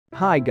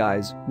Hi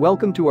guys,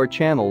 welcome to our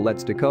channel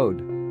Let's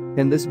Decode.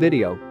 In this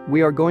video,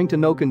 we are going to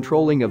know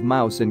controlling of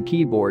mouse and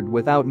keyboard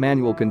without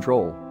manual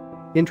control.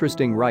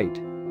 Interesting,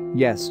 right?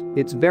 Yes,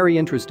 it's very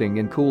interesting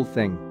and cool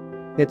thing.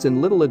 It's a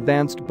little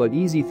advanced but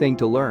easy thing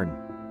to learn.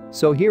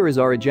 So here is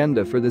our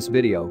agenda for this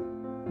video.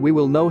 We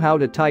will know how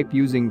to type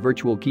using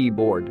virtual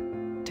keyboard,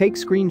 take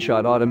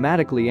screenshot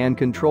automatically and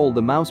control the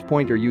mouse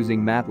pointer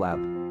using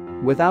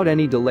MATLAB. Without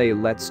any delay,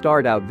 let's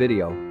start out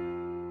video.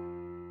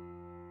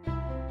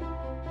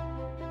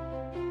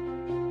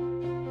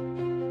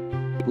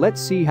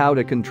 Let's see how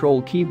to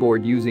control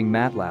keyboard using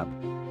MATLAB.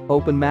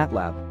 Open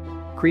MATLAB.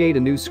 Create a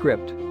new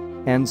script.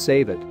 And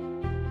save it.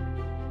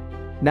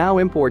 Now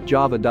import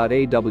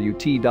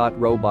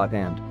java.awt.robot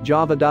and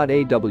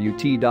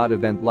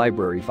java.awt.event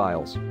library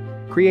files.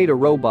 Create a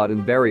robot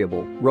and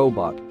variable,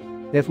 robot.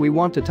 If we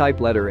want to type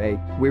letter A,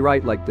 we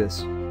write like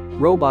this.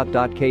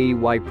 Robot.key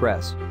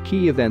press,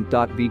 key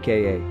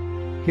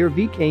event.vka. Here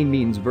vk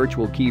means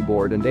virtual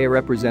keyboard and A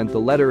represent the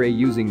letter A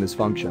using this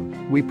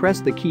function. We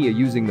press the key A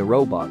using the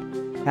robot.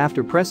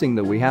 After pressing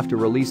the we have to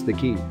release the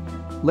key.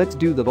 Let's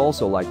do that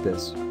also like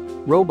this.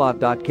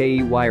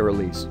 Robot.key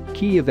release,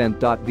 key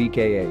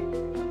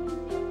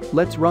event.vka.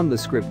 Let's run the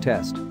script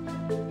test.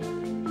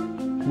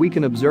 We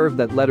can observe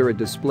that letter A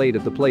displayed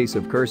at the place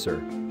of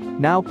cursor.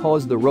 Now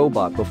pause the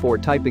robot before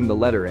typing the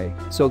letter A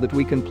so that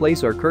we can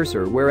place our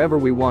cursor wherever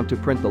we want to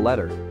print the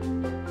letter.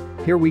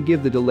 Here we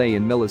give the delay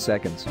in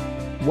milliseconds.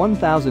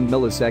 1000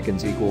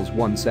 milliseconds equals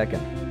 1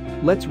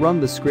 second. Let's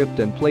run the script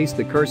and place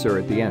the cursor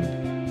at the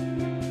end.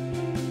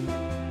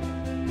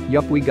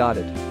 Yup, we got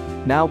it.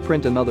 Now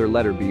print another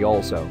letter B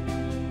also.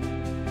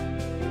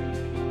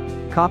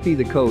 Copy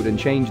the code and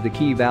change the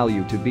key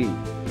value to B.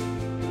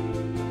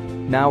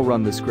 Now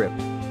run the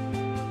script.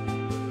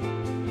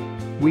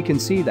 We can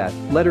see that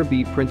letter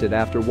B printed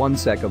after 1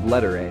 sec of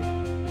letter A.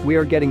 We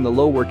are getting the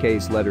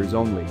lowercase letters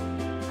only.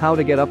 How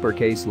to get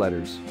uppercase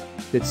letters?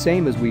 It's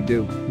same as we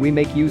do, we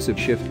make use of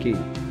shift key.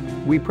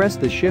 We press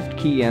the shift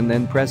key and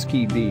then press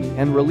key B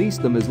and release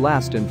them as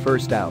last and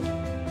first out.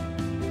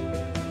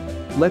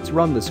 Let's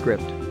run the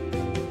script.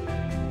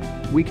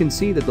 We can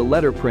see that the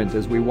letter print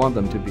as we want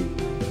them to be.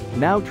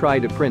 Now try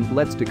to print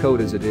Let's Decode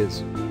as it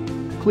is.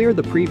 Clear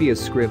the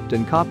previous script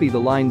and copy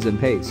the lines and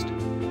paste.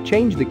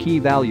 Change the key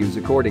values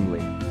accordingly.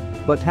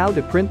 But how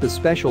to print the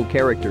special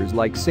characters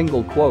like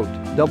single quote,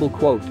 double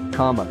quote,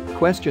 comma,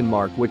 question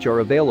mark which are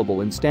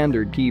available in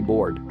standard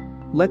keyboard?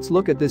 Let's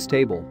look at this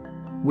table.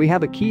 We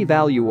have a key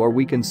value or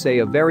we can say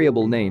a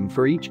variable name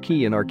for each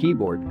key in our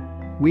keyboard.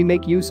 We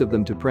make use of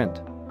them to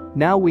print.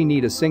 Now we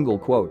need a single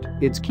quote,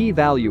 its key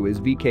value is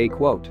vk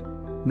quote.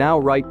 Now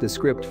write the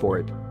script for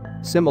it.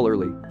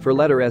 Similarly, for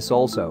letter S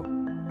also.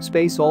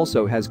 Space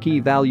also has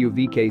key value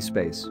vk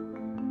space.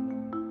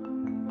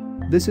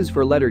 This is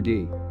for letter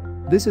D.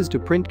 This is to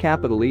print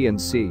capital E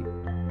and C.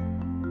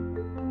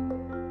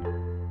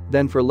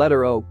 Then for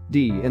letter O,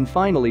 D and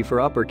finally for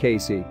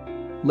uppercase E.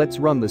 Let's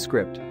run the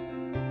script.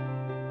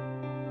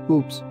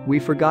 Oops, we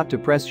forgot to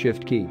press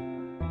shift key.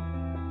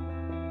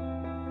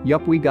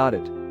 Yup, we got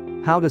it.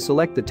 How to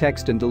select the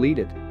text and delete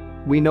it?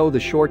 We know the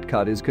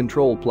shortcut is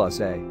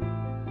Ctrl+A.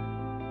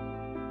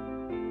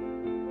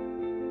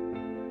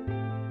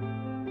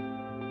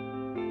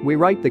 We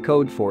write the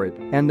code for it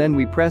and then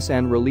we press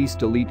and release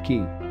delete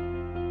key.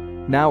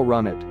 Now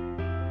run it.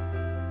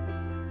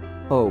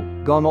 Oh,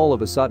 gone all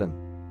of a sudden.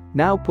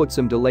 Now put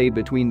some delay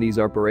between these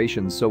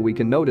operations so we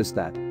can notice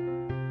that.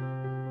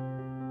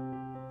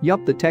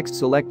 Yup, the text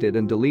selected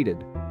and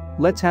deleted.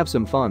 Let's have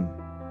some fun.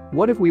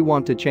 What if we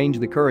want to change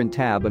the current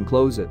tab and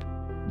close it?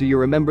 Do you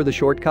remember the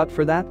shortcut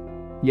for that?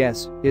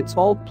 Yes, it's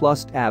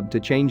Alt+Tab to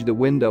change the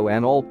window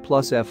and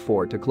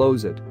Alt+F4 to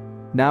close it.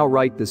 Now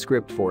write the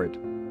script for it.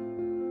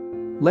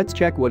 Let's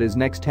check what is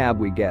next tab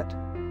we get.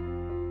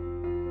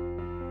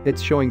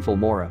 It's showing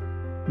Filmora.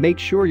 Make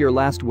sure your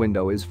last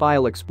window is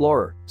File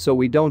Explorer so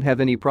we don't have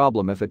any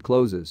problem if it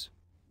closes.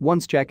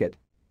 Once check it.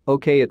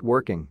 Okay, it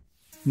working.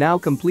 Now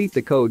complete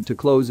the code to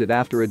close it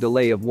after a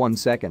delay of 1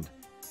 second.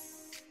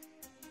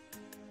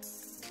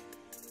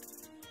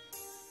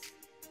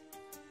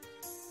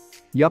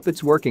 Yup,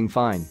 it's working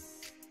fine.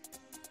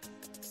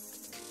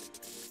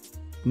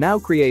 Now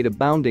create a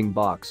bounding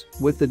box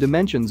with the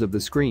dimensions of the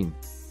screen.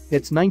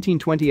 It's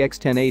 1920 x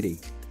 1080.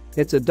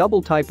 It's a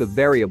double type of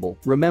variable.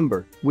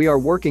 Remember, we are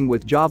working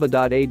with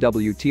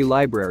java.awt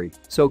library,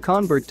 so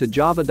convert to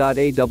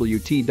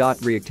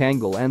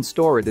java.awt.rectangle and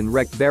store it in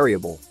rect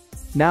variable.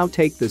 Now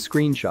take the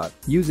screenshot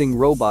using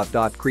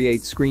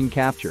robot.create screen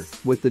capture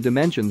with the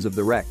dimensions of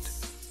the rect.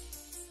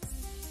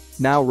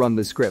 Now run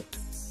the script.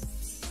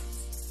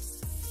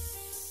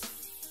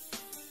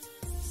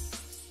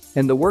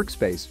 In the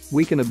workspace,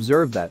 we can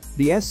observe that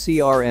the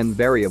scrn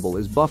variable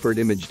is buffered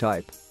image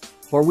type.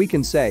 Or we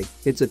can say,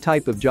 it's a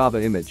type of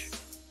Java image.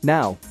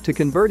 Now, to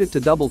convert it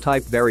to double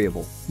type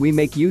variable, we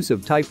make use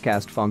of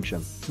typecast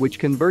function, which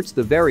converts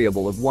the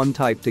variable of one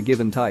type to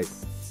given type.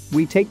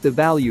 We take the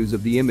values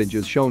of the image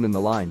as shown in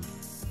the line.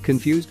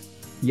 Confused?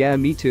 Yeah,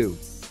 me too.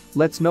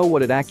 Let's know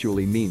what it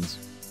actually means.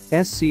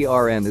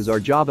 scrn is our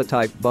Java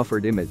type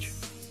buffered image.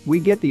 We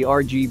get the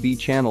RGB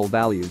channel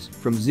values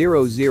from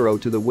 00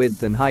 to the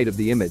width and height of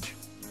the image.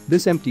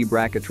 This empty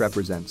bracket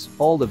represents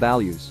all the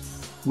values.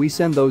 We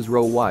send those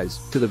row-wise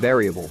to the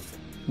variable.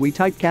 We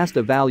typecast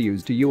the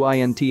values to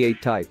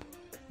uint8 type.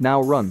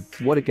 Now run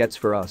what it gets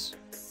for us.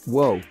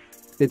 Whoa.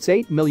 It's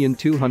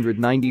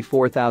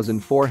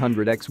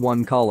 8,294,400 x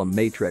 1 column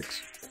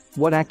matrix.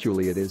 What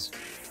actually it is?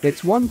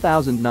 It's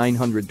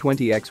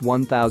 1920 x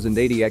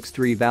 1080 x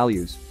 3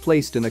 values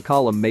placed in a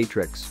column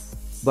matrix.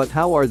 But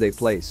how are they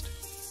placed?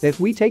 If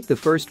we take the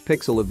first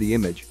pixel of the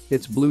image,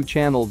 its blue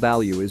channel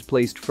value is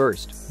placed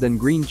first, then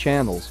green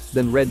channels,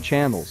 then red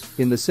channels.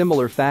 In the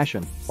similar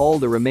fashion, all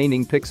the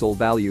remaining pixel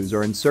values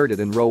are inserted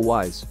in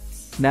row-wise.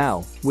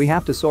 Now, we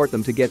have to sort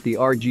them to get the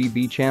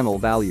RGB channel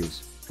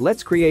values.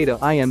 Let's create a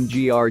img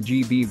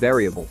RGB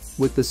variable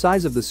with the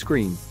size of the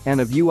screen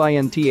and of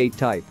uint8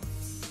 type.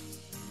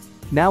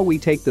 Now we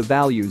take the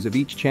values of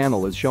each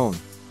channel as shown.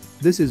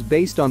 This is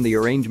based on the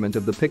arrangement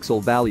of the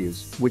pixel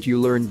values, which you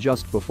learned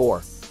just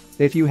before.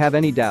 If you have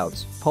any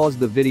doubts, pause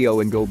the video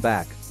and go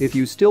back. If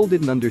you still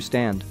didn't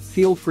understand,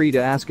 feel free to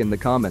ask in the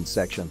comments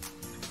section.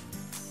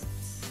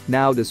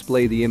 Now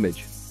display the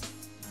image.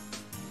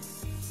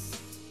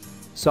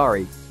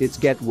 Sorry, it's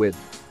get width.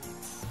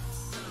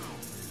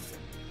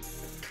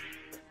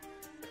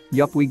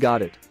 Yup, we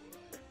got it.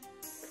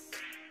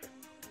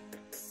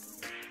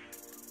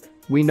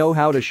 We know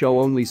how to show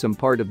only some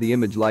part of the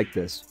image like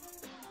this.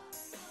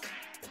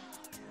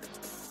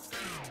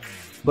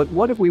 But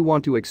what if we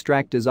want to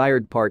extract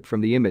desired part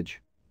from the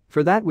image?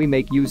 For that we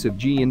make use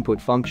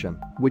ofginput function,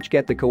 which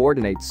get the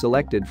coordinates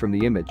selected from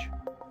the image.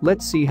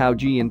 Let's see how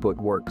ginput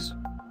works.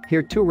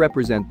 Here 2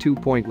 represent 2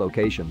 point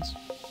locations.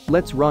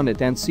 Let's run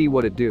it and see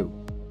what it do.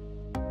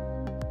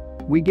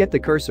 We get the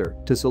cursor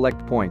to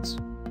select points.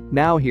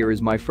 Now here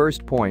is my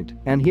first point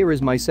and here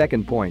is my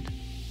second point.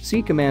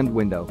 See command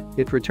window,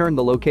 it returned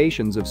the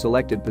locations of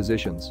selected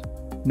positions.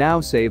 Now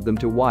save them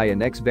to y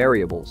and x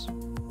variables.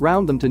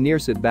 Round them to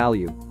nearest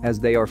value, as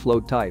they are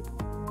float type.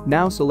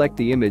 Now select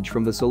the image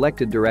from the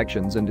selected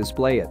directions and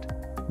display it.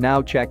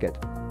 Now check it.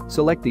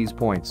 Select these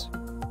points.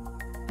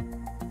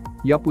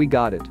 Yup, we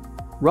got it.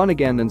 Run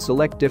again and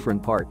select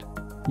different part.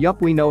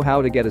 Yup, we know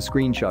how to get a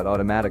screenshot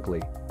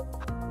automatically.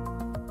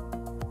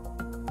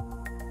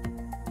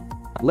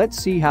 Let's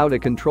see how to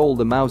control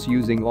the mouse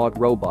using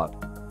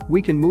AutoRobot.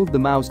 We can move the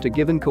mouse to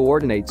given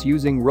coordinates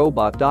using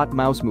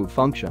robot.mousemove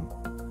function.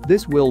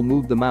 This will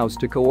move the mouse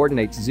to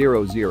coordinates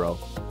 0, 0.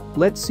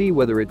 Let's see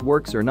whether it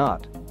works or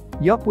not.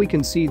 Yup, we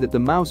can see that the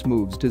mouse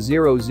moves to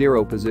 0,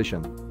 0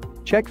 position.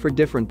 Check for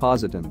different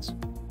positons.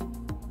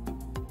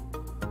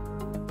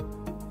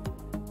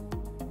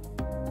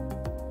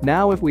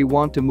 Now if we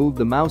want to move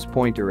the mouse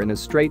pointer in a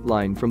straight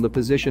line from the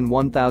position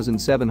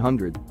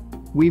 1700,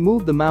 we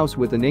move the mouse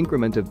with an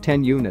increment of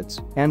 10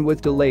 units and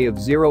with delay of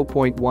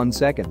 0.1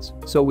 seconds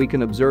so we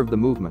can observe the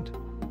movement.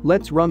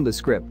 Let's run the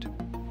script.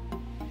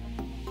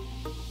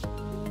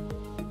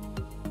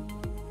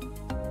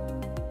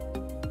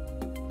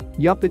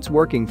 Yup, it's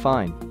working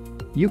fine.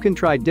 You can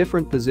try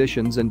different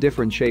positions and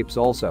different shapes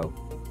also.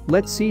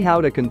 Let's see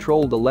how to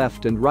control the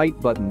left and right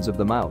buttons of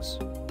the mouse.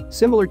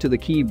 Similar to the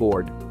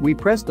keyboard, we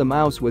press the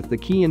mouse with the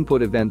key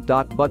input event.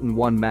 Button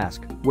 1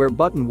 mask, where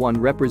button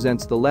 1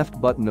 represents the left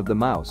button of the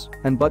mouse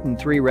and button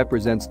 3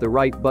 represents the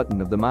right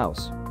button of the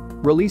mouse.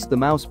 Release the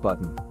mouse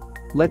button.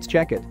 Let's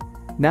check it.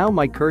 Now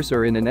my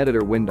cursor in an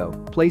editor window,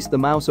 place the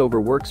mouse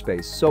over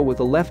workspace so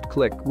with a left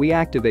click we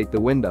activate the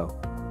window.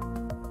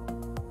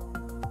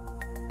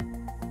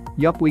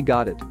 Yup, we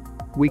got it.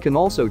 We can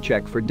also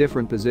check for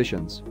different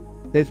positions.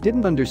 If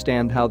didn't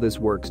understand how this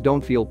works,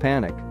 don't feel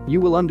panic, you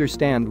will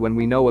understand when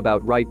we know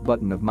about right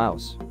button of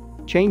mouse.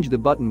 Change the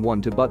button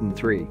 1 to button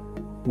 3.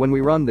 When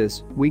we run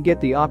this, we get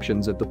the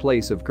options at the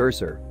place of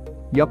cursor.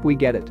 Yup, we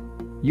get it.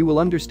 You will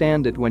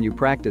understand it when you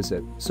practice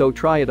it, so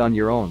try it on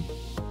your own.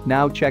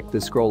 Now check the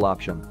scroll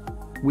option.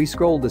 We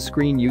scroll the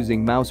screen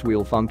using mouse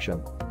wheel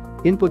function.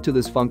 Input to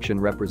this function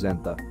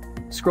represent the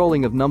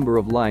scrolling of number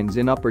of lines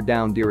in up or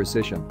down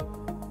direction.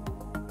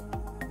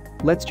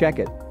 Let's check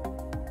it.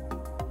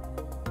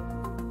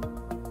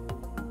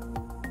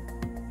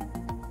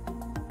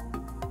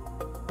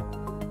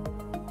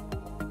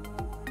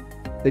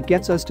 It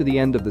gets us to the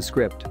end of the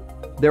script.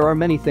 There are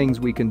many things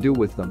we can do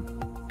with them.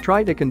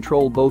 Try to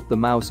control both the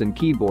mouse and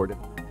keyboard.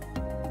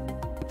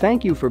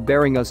 Thank you for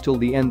bearing us till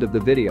the end of the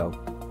video.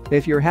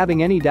 If you're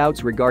having any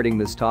doubts regarding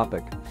this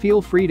topic,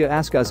 feel free to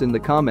ask us in the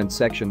comments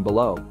section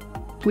below.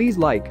 Please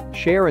like,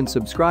 share and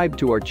subscribe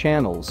to our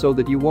channel so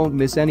that you won't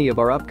miss any of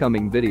our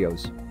upcoming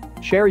videos.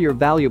 Share your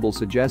valuable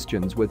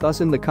suggestions with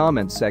us in the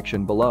comments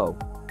section below.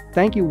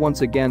 Thank you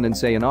once again and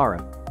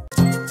sayonara.